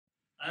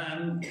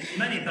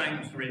Many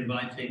thanks for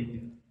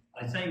inviting,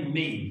 I say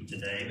me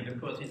today, but of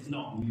course it's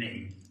not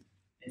me.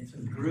 It's a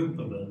group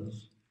of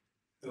us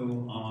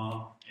who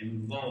are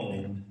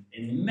involved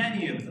in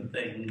many of the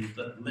things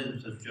that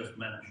Liz has just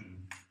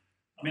mentioned.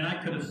 I mean,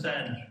 I could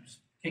have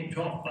kicked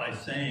off by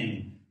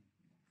saying,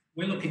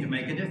 we're looking to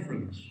make a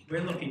difference.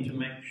 We're looking to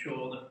make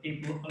sure that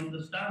people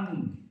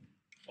understand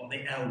what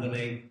the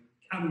elderly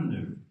can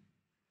do,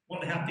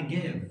 what they have to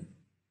give.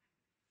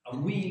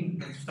 And we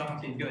have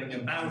started going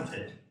about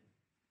it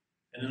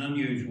in an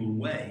unusual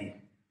way.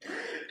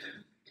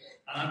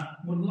 And I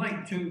would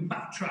like to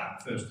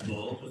backtrack, first of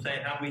all, to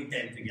say how we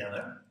came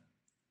together.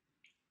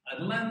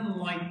 I'd then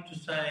like to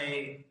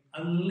say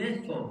a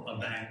little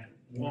about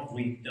what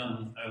we've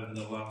done over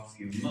the last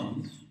few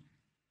months,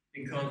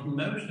 because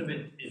most of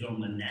it is on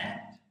the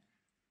net,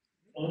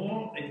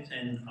 or it's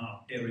in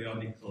our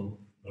periodical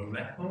The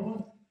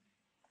Record,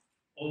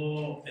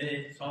 or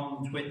it's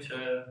on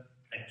Twitter,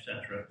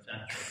 etc.,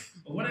 etc.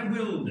 But what I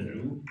will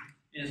do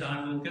is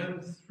I will go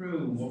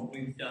through what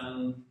we've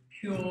done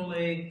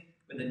purely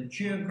with a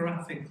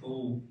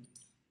geographical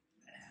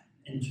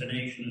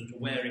intonation as to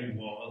where it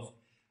was,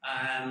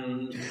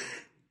 and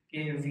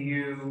give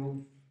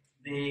you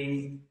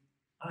the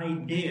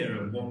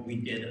idea of what we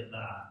did at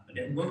that. But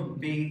it won't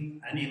be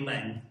any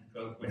length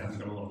because we haven't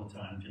got a lot of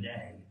time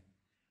today.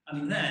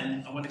 And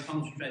then I want to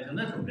concentrate a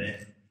little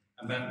bit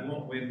about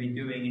what we'll be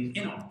doing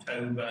in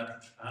October,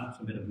 perhaps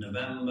a bit of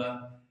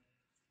November,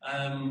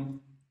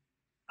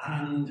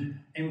 and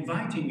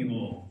inviting you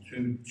all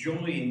to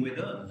join with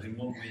us in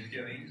what we're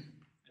doing,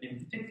 and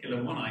in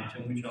particular one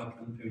item which I'll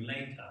come to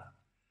later.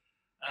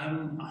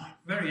 I'm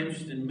very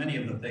interested in many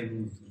of the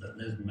things that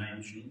Liz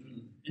mentioned,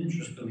 and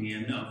interestingly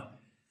enough,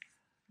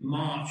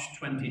 March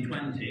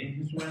 2020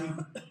 is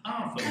when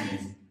our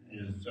funding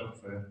is up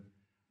for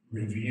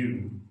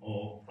review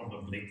or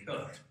probably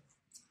cut.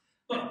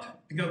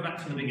 But to go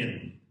back to the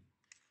beginning,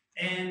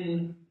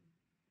 in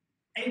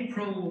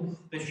April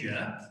this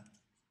year,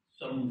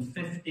 some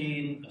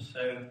 15 or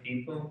so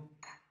people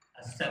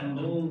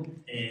assembled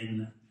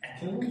in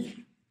Eccles,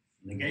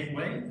 in the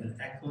gateway at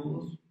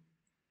Eccles,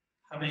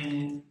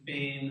 having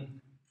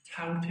been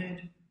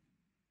touted,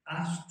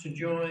 asked to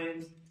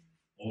join,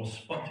 or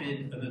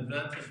spotted an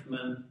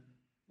advertisement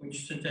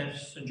which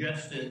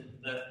suggested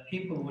that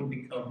people would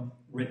become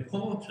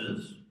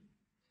reporters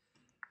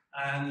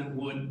and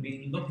would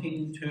be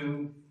looking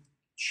to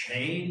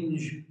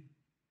change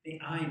the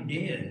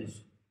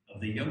ideas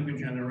of the younger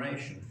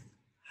generation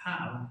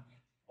have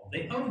of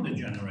the older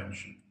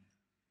generation.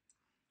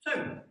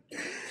 So,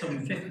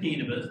 some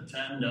 15 of us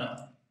turned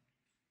up,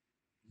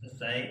 as I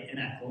say, in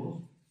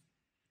Eccles.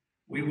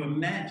 We were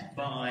met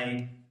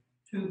by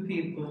two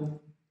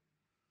people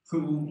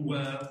who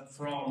were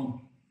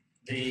from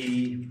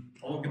the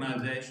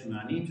organisation,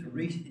 I need to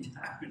read it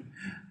out,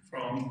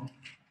 from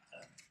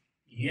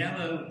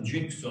Yellow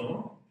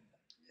Jigsaw,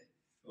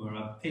 who are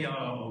a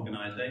PR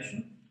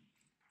organisation,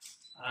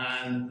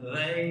 and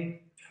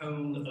they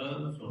told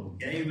us or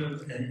gave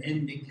us an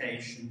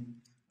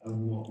indication of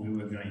what we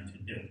were going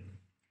to do.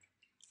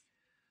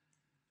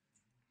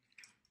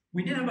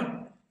 We did have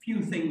a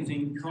few things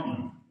in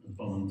common as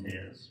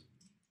volunteers.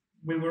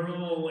 We were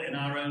all in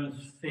our own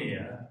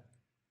sphere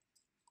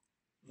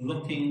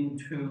looking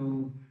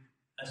to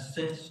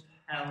assist,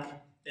 help,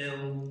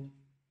 build,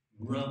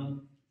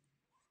 run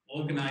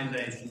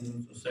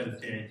organisations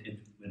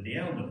associated with the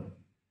elderly.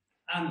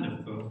 And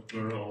of course,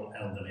 we're all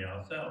elderly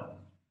ourselves.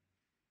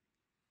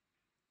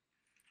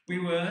 We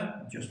were,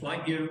 just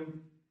like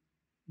you,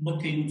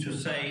 looking to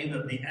say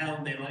that the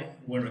elderly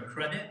were a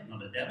credit,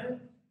 not a debit,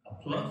 a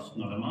plus,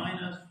 not a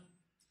minus,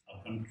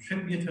 a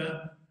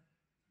contributor,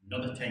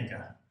 not a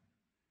taker.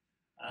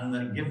 And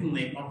that given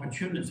the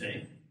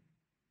opportunity,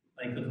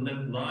 they could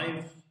live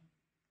lives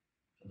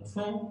to the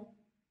full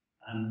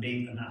and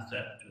be an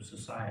asset to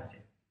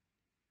society.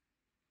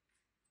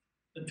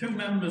 The two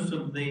members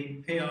of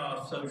the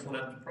PR social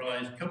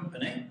enterprise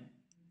company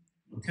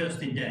were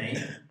Kirsty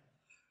Day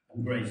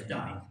and Grace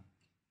Dyke.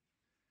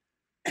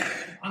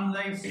 And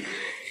they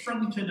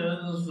fronted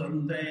us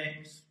and they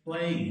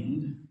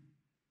explained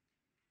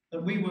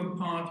that we were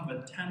part of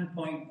a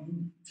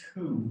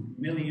 10.2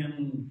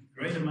 million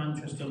Greater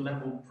Manchester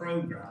level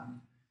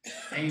programme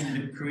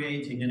aimed at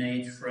creating an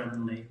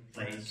age-friendly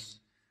place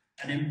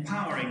and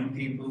empowering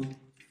people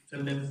to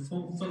live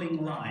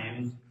fulfilling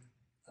lives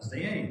as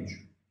they age.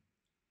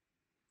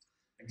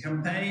 A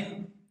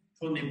campaign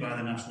funded by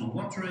the National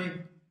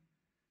Lottery,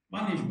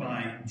 managed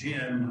by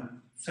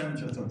GM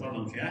Centre for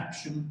Voluntary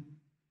Action,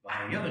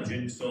 by Yellow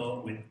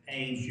Jigsaw with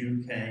Age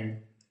UK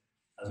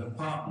as a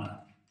partner.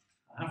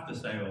 I have to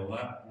say all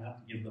that, I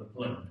have to give the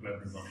plug to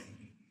everybody.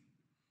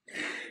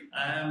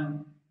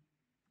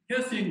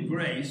 Kirsty and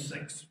Grace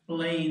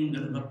explained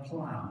that the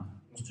plan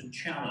was to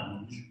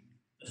challenge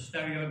the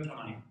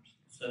stereotypes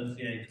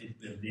associated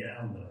with the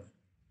elderly.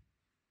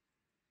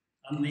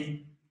 And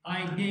the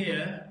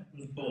idea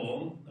was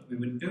born that we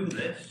would do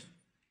this,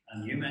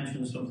 and you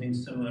mentioned something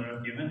similar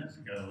a few minutes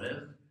ago,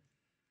 Liz,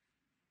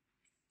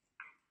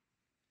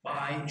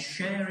 by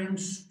sharing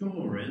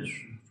stories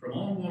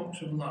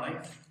aspects of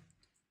life,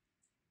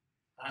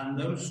 and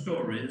those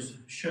stories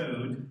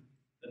showed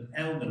that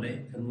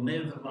elderly can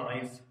live a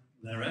life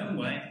their own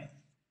way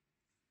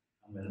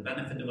and with the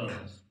benefit of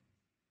others.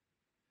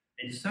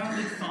 It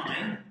sounded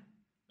fine,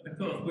 but of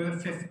course we were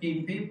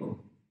 15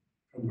 people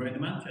from Greater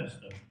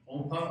Manchester,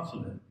 all parts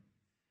of it.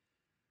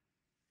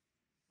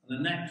 And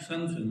the next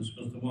sentence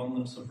was the one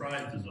that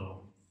surprised us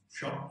all,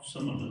 shocked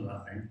some of us,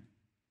 I think.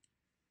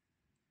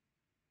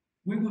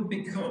 We would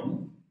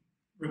become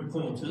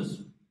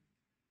reporters.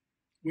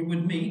 We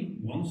would meet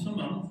once a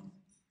month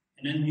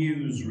in a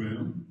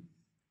newsroom.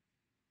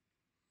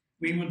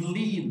 We would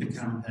lead the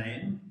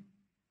campaign,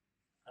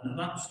 and at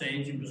that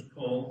stage it was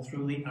called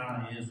Through the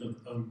Eyes of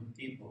Older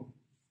People,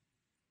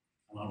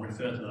 and I'll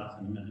refer to that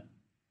in a minute.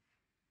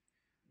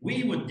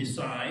 We would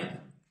decide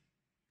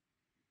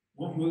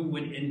who we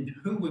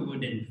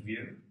would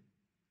interview,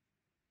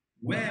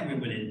 where we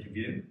would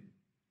interview,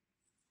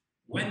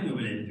 when we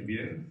would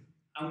interview,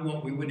 and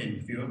what we would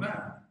interview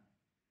about.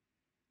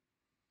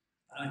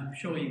 I'm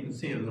sure you can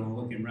see us all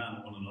looking around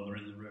at one another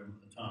in the room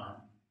at the time.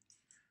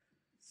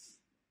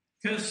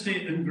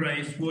 Kirsty and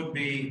Grace would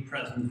be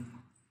present,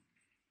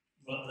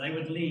 but they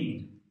would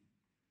lead.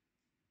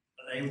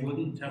 But they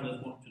wouldn't tell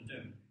us what to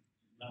do.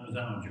 That was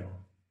our job.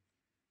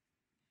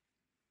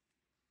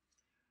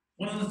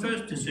 One of the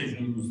first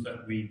decisions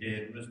that we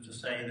did was to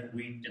say that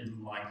we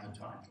didn't like the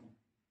title.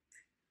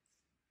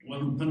 It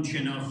wasn't punchy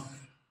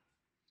enough,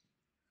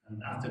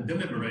 and after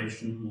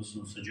deliberations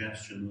and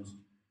suggestions,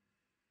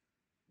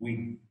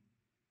 we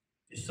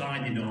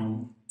decided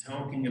on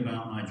talking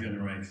about my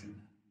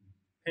generation,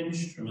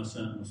 pinched from a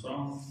certain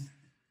song,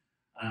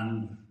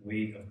 and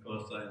we, of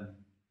course, then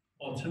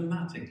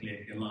automatically,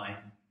 if you like,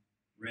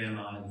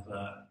 realised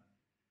that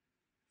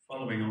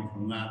following on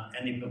from that,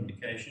 any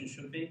publication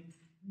should be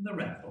the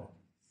record.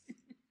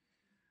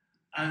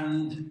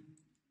 And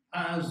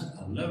as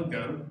a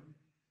logo,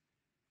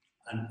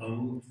 an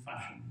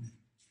old-fashioned,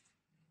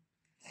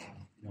 you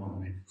know what I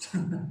mean,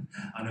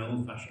 an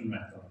old-fashioned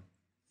record.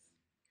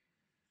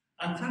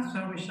 And that's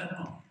how we set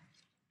off.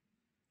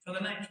 For the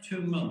next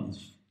 2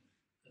 months,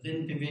 as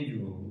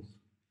individuals,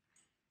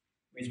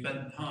 we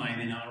spent time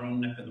in our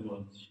own neck of the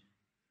woods,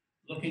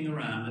 looking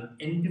around at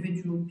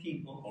individual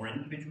people or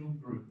individual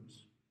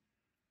groups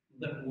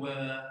that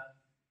were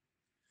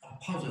a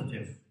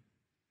positive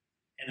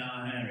in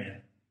our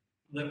area,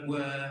 that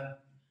were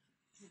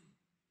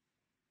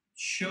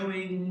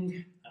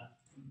showing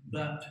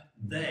that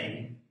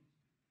they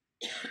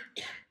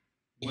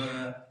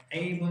were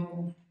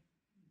able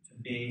to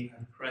be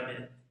a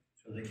credit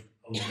to the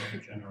older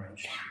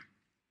generation.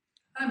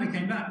 And we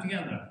came back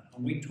together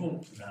and we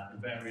talked about the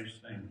various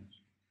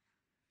things.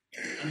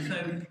 And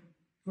so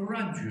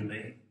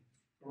gradually,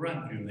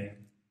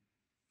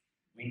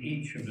 we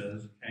each of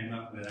us came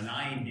up with an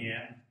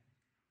idea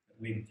that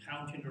we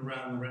touted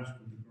around the rest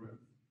of the group.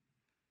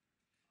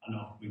 And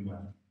off we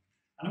went.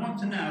 And I want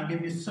to now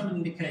give you some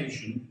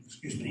indication,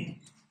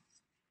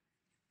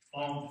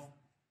 of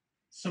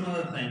some of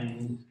the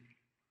things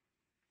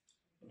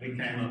that we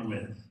came up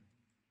with.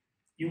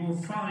 You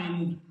will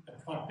find a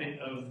copy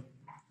of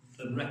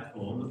the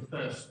record, the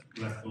first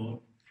record.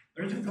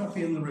 There is a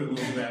copy in the room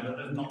over there, but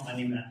there's not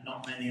many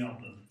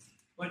of them.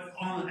 But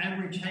on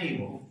every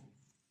table,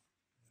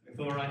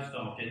 before I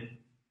started,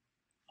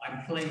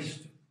 I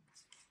placed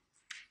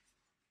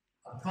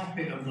a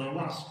copy of the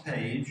last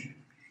page,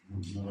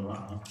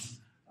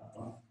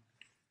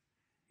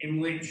 in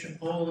which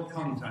all the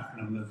contact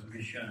numbers will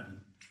be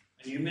shown.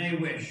 And you may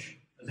wish,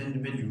 as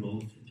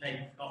individuals, to take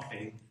a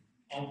copy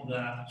of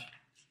that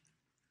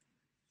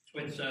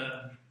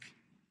Twitter,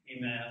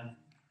 email,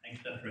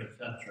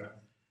 etc.,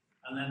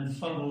 and then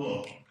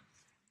follow up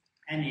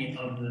any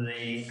of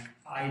the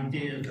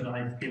ideas that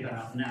I give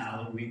out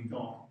now that we've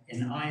got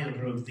in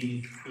either of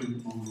these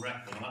two on the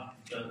record.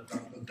 That's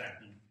the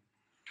second.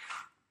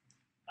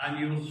 And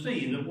you'll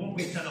see that what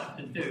we set up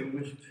to do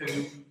was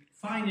to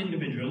find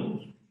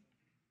individuals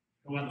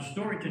who had a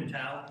story to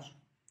tell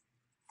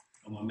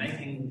and were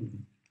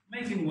making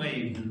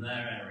waves in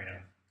their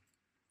area.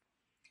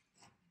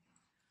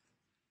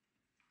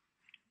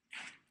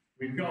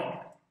 We've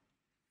got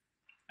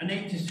an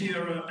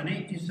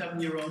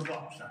 87-year-old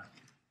boxer,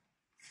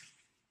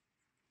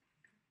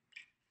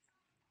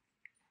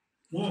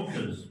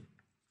 walkers,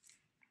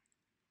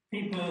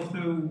 people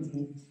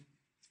who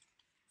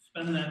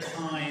spend their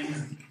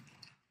time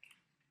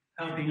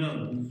helping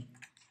others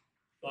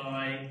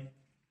by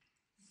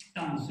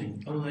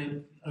dancing,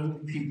 other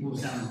people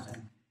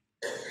dancing.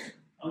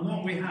 And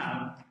what we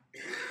have,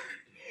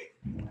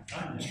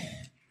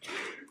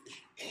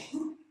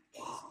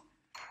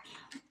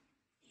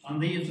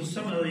 and these are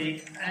some of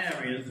the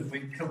areas that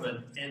we've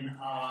covered in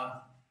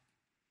our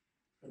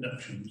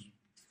productions.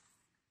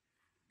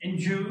 In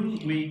June,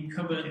 we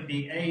covered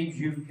the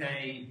Age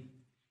UK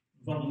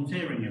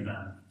volunteering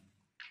event.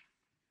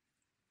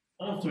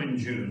 Also in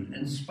June,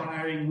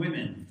 Inspiring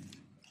Women,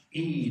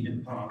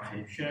 Eid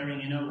Party,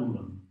 sharing in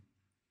Oldham.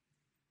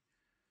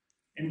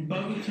 In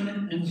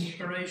Bolton,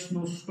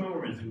 Inspirational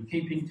Stories and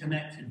Keeping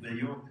Connected with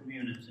Your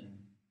Community.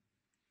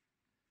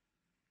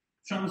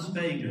 Trans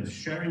Vegas,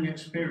 sharing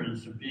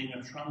experience of being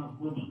a trans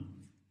woman,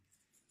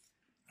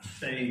 a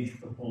stage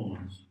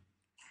performance.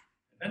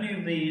 If any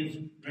of these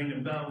ring a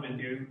bell with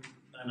you,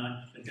 then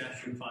I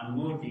suggest you find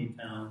more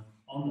detail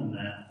on the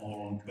net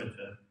or on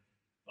Twitter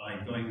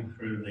by going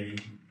through the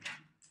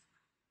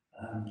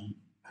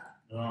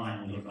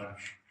lines that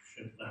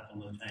I've left on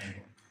the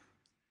table.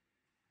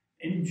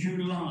 In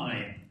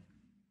July,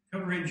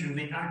 coverage of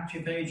the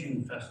Active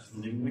Ageing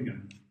Festival in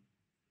Wigan.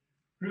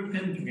 Group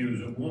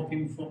interviews at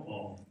Walking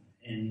Football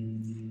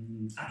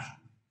in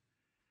Ashton.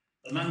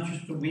 The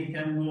Manchester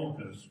Weekend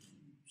Walkers,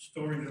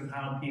 stories of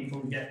how people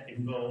get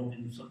involved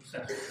in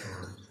success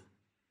stories.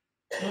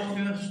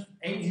 August,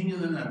 Ageing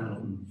in the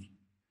Netherlands.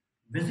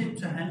 Visit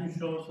to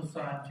Henshaw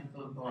Society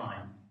for the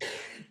Blind,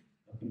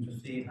 looking to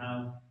see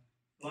how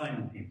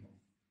blind people,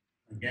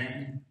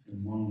 again,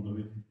 in one of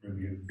the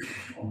reviews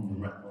on the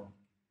record.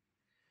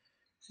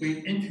 We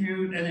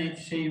interviewed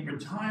NHC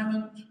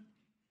retirement,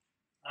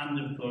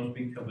 and of course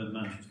we covered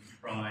Manchester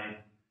Pride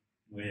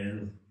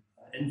with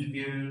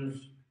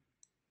interviews,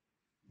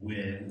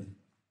 with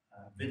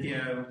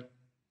video,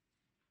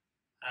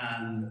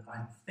 and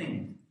I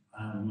think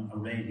a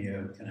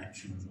radio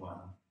connection as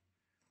well.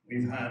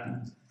 We've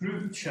had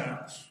group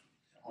chats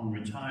on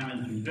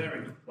retirement in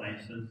various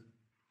places,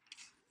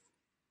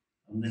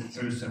 and then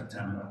through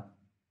September.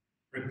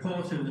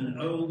 Reported in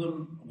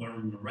Oldham, we're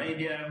on the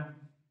radio,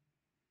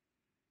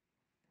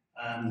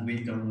 and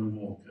we've done the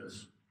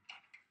walkers.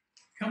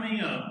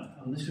 Coming up,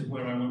 and this is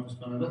where I want to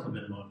spend a little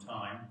bit more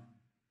time,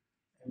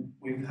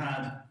 we've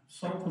had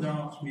Salford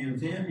Arts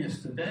Museum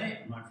yesterday,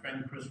 and my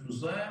friend Chris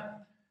was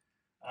there,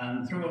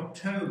 and through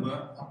October,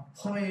 a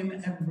poem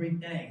every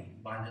day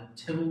by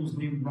the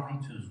Tilsley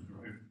Writers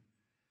Group,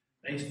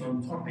 based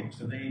on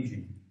topics of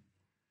ageing.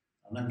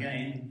 And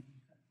again,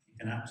 you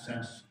can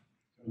access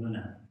through the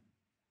net.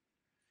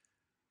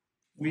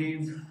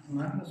 And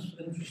that was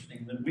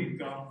interesting, that we've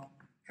got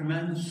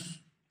commence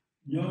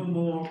no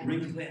more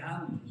wrinkly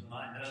hands, and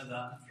I heard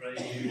that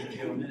phrase used a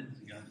few minutes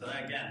ago. So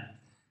again,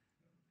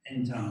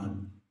 in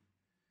tandem.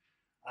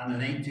 And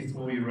an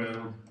 84-year-old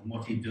and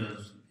what he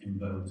does in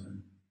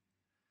Bolton.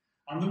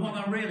 And the one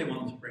I really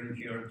want to bring to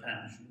your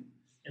attention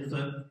is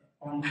that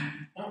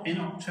in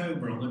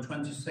October, on the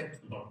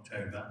 26th of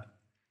October,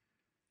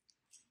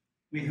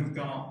 we have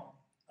got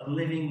a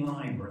living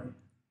library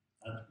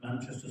at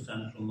Manchester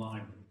Central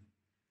Library.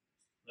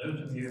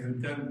 Those of you who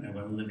don't know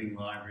what a living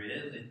library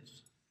is,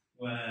 it's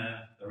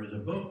where there is a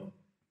book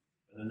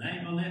with a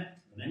name on it,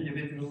 an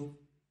individual,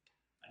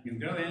 and you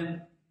go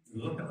in,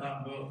 you look at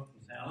that book,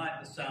 you say, I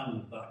like the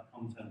sound of that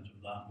content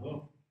of that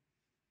book.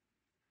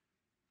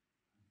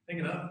 Pick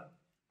it up,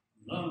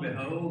 and lo and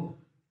behold,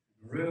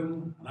 a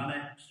room, an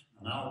annex,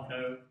 an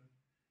alcove,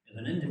 is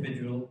an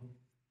individual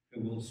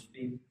who will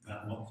speak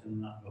about what's in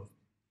that book.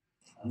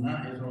 And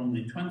that is on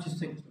the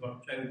 26th of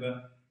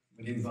October.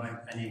 We'd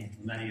invite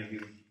many of you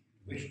who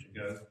wish to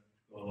go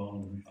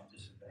along and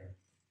participate.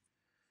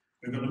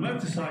 We've got a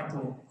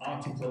motorcycle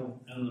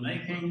article in the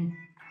making,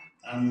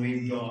 and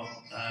we've got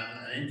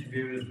an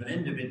interview with an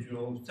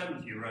individual,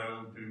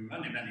 70-year-old, who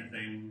many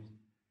things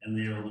in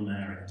the Oldham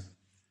area.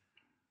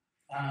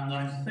 And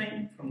I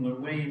think from the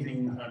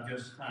waving I've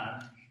just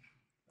had,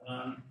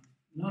 I'm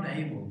not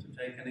able to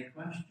take any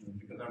questions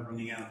because I'm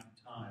running out of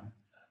time.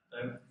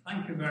 So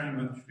thank you very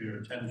much for your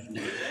attention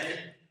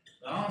today.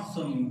 There are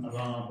some of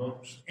our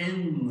books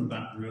in the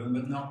back room,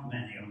 but not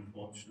many,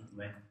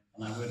 unfortunately.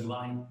 And I would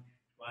like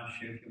to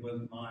ask you, if you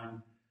wouldn't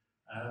mind,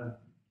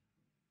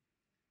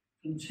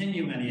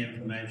 continue any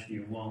information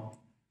you want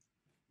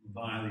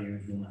via the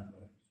usual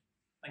networks.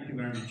 Thank you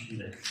very much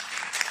indeed.